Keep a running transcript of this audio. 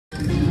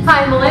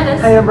Hi, I'm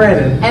Alanis. Hi, I'm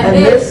Brandon.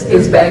 And this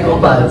is Bengal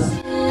Buzz.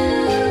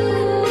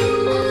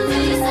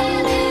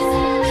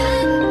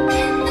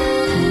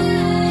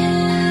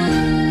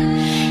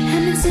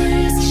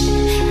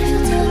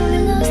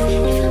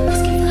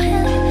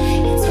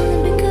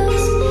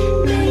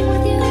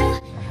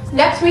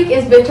 Next week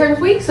is midterms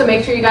week, so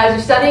make sure you guys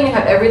are studying and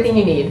have everything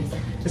you need.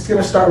 It's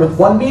going to start with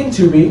 1B and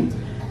 2B,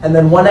 and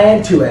then 1A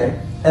and 2A,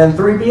 and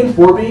 3B and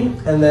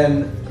 4B, and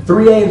then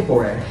 3A and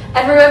 4A.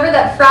 And remember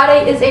that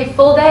Friday is a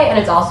full day and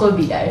it's also a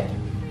B day.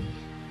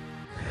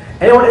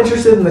 Anyone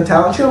interested in the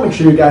talent show, make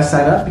sure you guys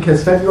sign up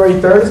because February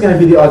 3rd is going to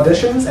be the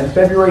auditions and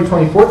February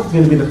 24th is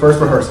going to be the first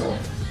rehearsal.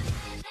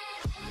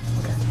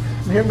 Okay.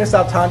 I'm here with Miss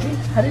Altanji.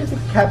 How do you think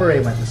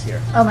Cabaret went this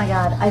year? Oh my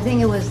God, I think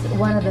it was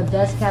one of the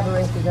best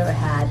cabarets we've ever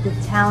had. The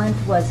talent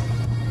was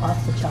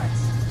off the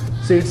charts.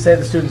 So you'd say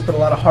the students put a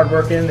lot of hard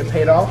work in and it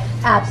paid off?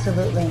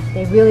 Absolutely.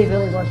 They really,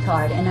 really worked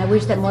hard, and I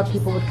wish that more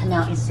people would come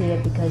out and see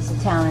it because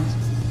the talent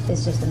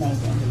is just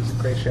amazing. It was a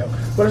great show.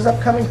 What is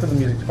upcoming for the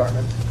music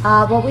department?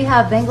 Well, we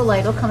have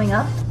Bengal coming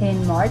up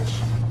in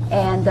March,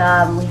 and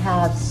we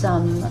have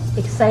some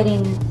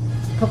exciting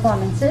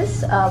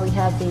performances. We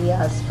have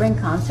the spring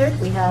concert.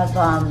 We have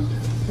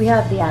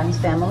the Addams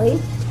Family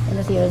in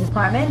the theater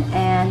department,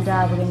 and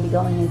we're going to be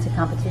going into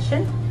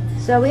competition.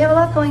 So we have a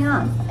lot going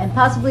on, and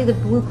possibly the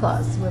Blue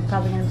Claws. We're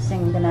probably going to be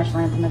singing the national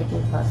anthem of the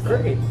Blue Claws.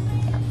 Great.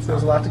 Yeah. So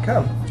there's a lot to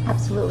come.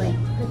 Absolutely.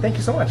 Thank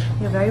you so much.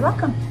 You're very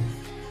welcome.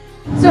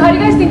 So how do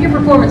you guys think your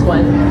performance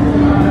went?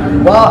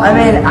 Well, I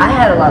mean, I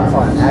had a lot of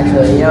fun,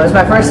 actually. You know, it was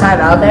my first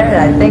time out there,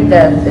 and I think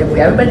that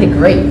everybody did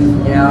great.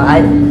 You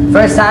know,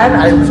 first time,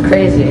 it was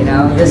crazy, you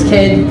know. This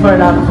kid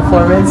putting on a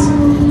performance,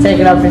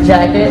 taking off your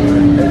jacket.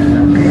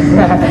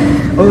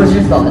 What was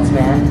your thoughts,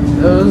 man?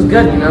 It was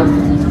good, you know.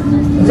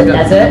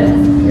 That's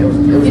it?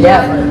 Did you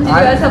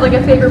guys have like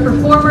a favorite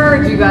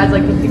performer? Do you guys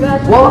like the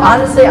guys? Well,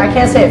 honestly, I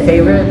can't say a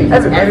favorite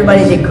because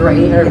everybody did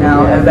great, you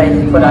know.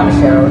 Everybody did put on a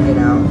show, you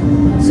know.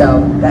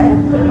 So,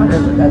 pretty much,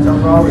 that's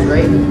overall was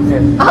great.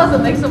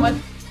 Awesome, thanks so much.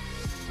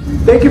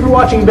 Thank you for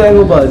watching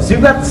Bengal Buzz.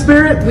 You've got the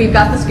spirit. We've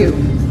got the scoop.